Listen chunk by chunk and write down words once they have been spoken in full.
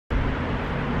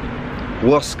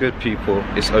What's good, people?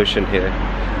 It's Ocean here,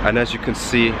 and as you can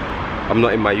see, I'm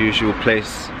not in my usual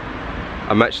place.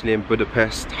 I'm actually in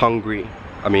Budapest, Hungary.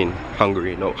 I mean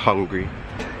Hungary, not Hungary.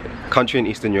 Country in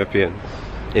Eastern Europe.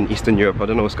 I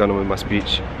don't know what's going on with my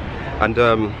speech. And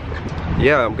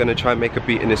yeah, I'm gonna try and make a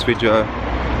beat in this video.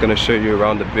 I'm gonna show you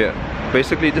around a bit.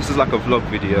 Basically, this is like a vlog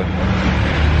video.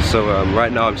 So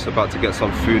right now I'm just about to get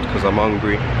some food because I'm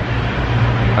hungry.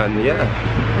 And yeah,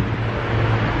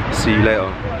 see you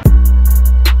later.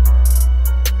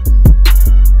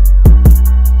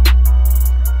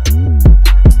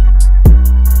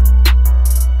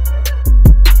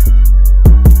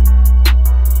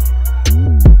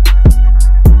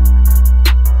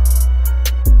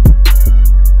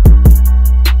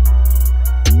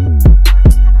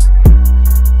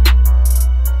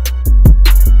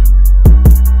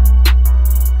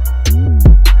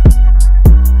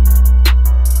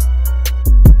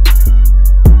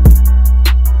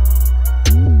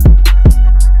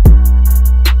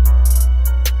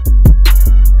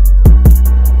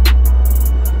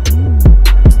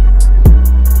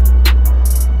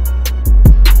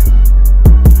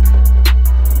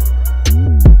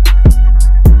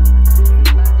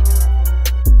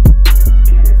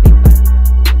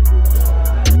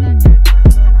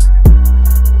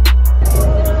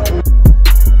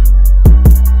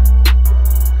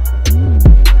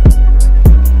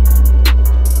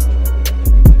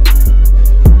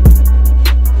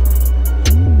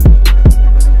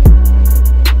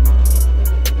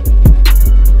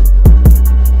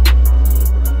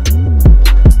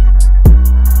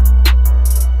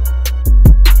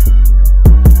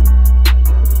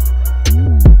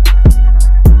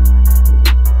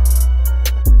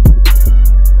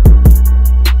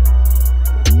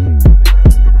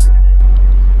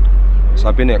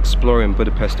 I've been exploring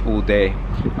Budapest all day,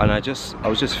 and I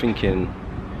was just thinking,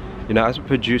 you know, as a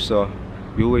producer,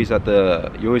 you're always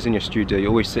in your studio, you're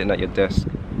always sitting at your desk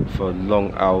for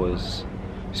long hours,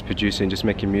 just producing, just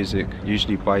making music,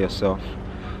 usually by yourself.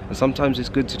 And sometimes it's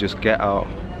good to just get out,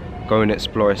 go and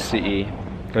explore a city,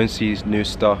 go and see new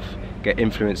stuff, get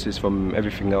influences from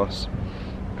everything else.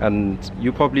 And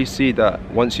you'll probably see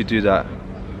that once you do that,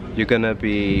 you're gonna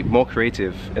be more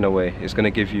creative in a way. It's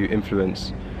gonna give you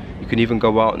influence. You can even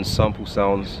go out and sample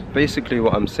sounds. Basically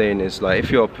what I'm saying is, like,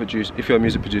 if you're a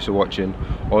music producer watching,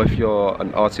 or if you're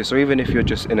an artist, or even if you're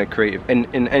just in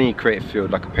any creative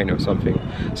field, like a painter or something,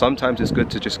 sometimes it's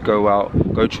good to just go out,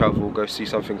 go travel, go see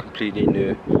something completely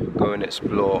new, go and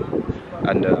explore,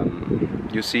 and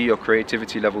you'll see your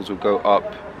creativity levels will go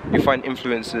up. You find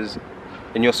influences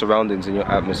in your surroundings, in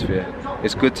your atmosphere.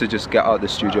 It's good to just get out of the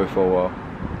studio for a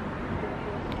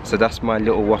while. So that's my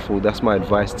little waffle, that's my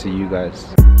advice to you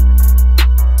guys.